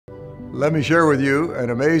Let me share with you an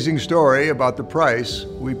amazing story about the price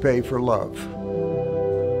we pay for love.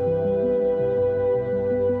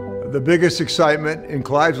 The biggest excitement in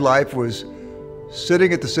Clive's life was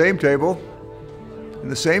sitting at the same table, in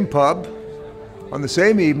the same pub, on the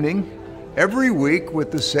same evening, every week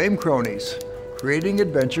with the same cronies, creating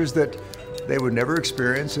adventures that they would never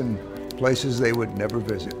experience in places they would never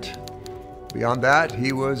visit. Beyond that,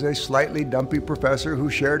 he was a slightly dumpy professor who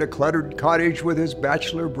shared a cluttered cottage with his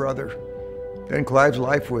bachelor brother. Then Clive's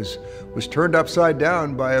life was turned upside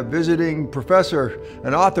down by a visiting professor,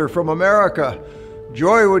 an author from America.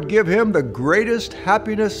 Joy would give him the greatest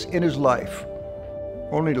happiness in his life,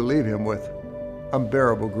 only to leave him with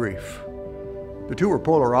unbearable grief. The two were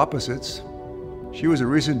polar opposites. She was a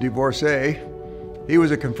recent divorcee. He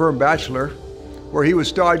was a confirmed bachelor. Where he was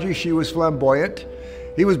stodgy, she was flamboyant.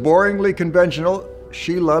 He was boringly conventional.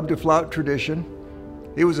 She loved to flout tradition.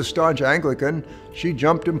 He was a staunch Anglican. She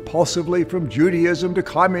jumped impulsively from Judaism to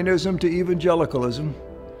communism to evangelicalism.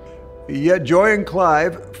 Yet Joy and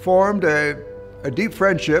Clive formed a deep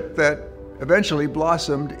friendship that eventually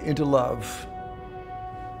blossomed into love.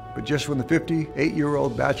 But just when the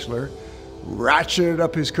 58-year-old bachelor ratcheted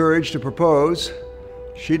up his courage to propose,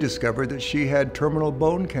 she discovered that she had terminal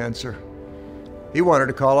bone cancer. He wanted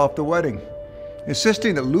to call off the wedding,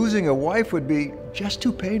 insisting that losing a wife would be just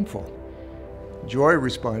too painful. Joy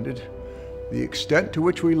responded, "The extent to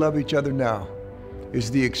which we love each other now is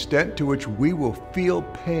the extent to which we will feel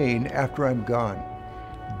pain after I'm gone.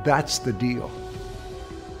 That's the deal."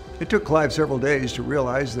 It took Clive several days to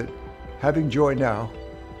realize that having Joy now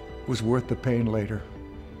was worth the pain later.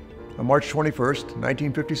 On March 21st,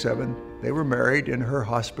 1957, they were married in her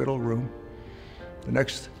hospital room. The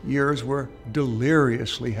next years were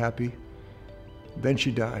deliriously happy. Then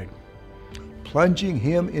she died, plunging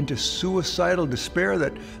him into suicidal despair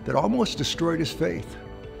that almost destroyed his faith.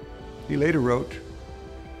 He later wrote,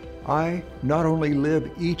 "I not only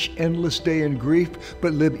live each endless day in grief,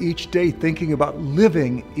 but live each day thinking about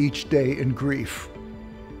living each day in grief."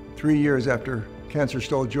 3 years after cancer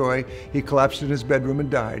stole Joy, he collapsed in his bedroom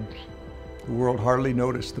and died. The world hardly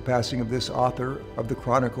noticed the passing of this author of the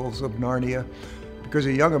Chronicles of Narnia, because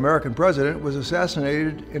a young American president was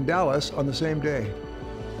assassinated in Dallas on the same day.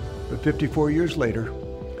 But 54 years later,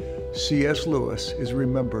 C.S. Lewis is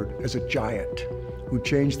remembered as a giant who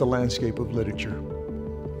changed the landscape of literature.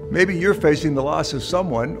 Maybe you're facing the loss of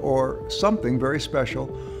someone or something very special,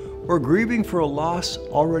 or grieving for a loss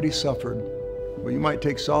already suffered. Well, you might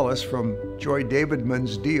take solace from Joy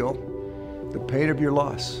Davidman's deal. The pain of your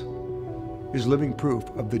loss is living proof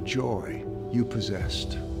of the joy you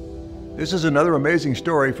possessed. This is another amazing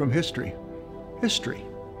story from history. History.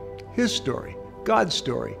 His story. God's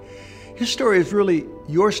story. His story is really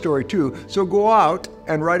your story too, so go out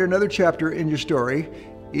and write another chapter in your story,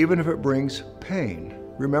 even if it brings pain.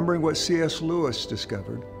 Remembering what C.S. Lewis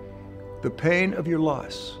discovered, the pain of your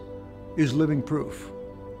loss is living proof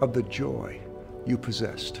of the joy you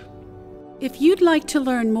possessed. If you'd like to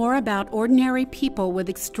learn more about ordinary people with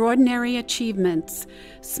extraordinary achievements,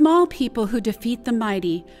 small people who defeat the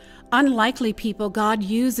mighty, unlikely people God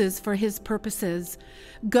uses for His purposes,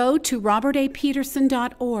 go to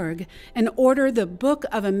robertapeterson.org and order the Book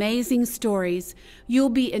of Amazing Stories. You'll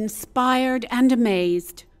be inspired and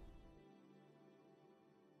amazed.